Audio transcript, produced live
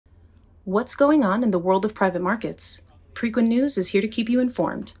What's going on in the world of private markets? Preqin News is here to keep you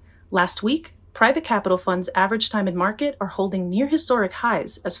informed. Last week, private capital funds' average time in market are holding near historic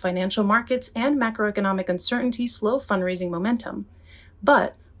highs as financial markets and macroeconomic uncertainty slow fundraising momentum.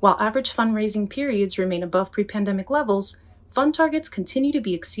 But while average fundraising periods remain above pre-pandemic levels, fund targets continue to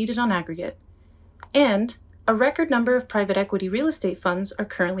be exceeded on aggregate. And a record number of private equity real estate funds are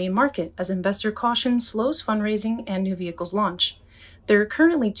currently in market as investor caution slows fundraising and new vehicles launch. There are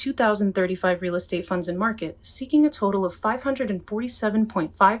currently 2,035 real estate funds in market, seeking a total of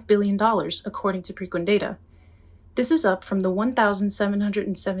 $547.5 billion, according to Preqin data. This is up from the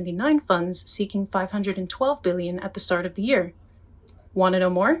 1,779 funds seeking $512 billion at the start of the year. Want to know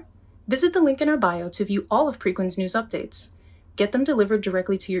more? Visit the link in our bio to view all of Preqin's news updates. Get them delivered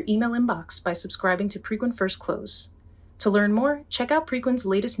directly to your email inbox by subscribing to Preqin First Close. To learn more, check out Preqin's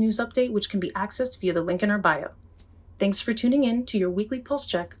latest news update, which can be accessed via the link in our bio. Thanks for tuning in to your weekly pulse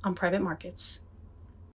check on private markets.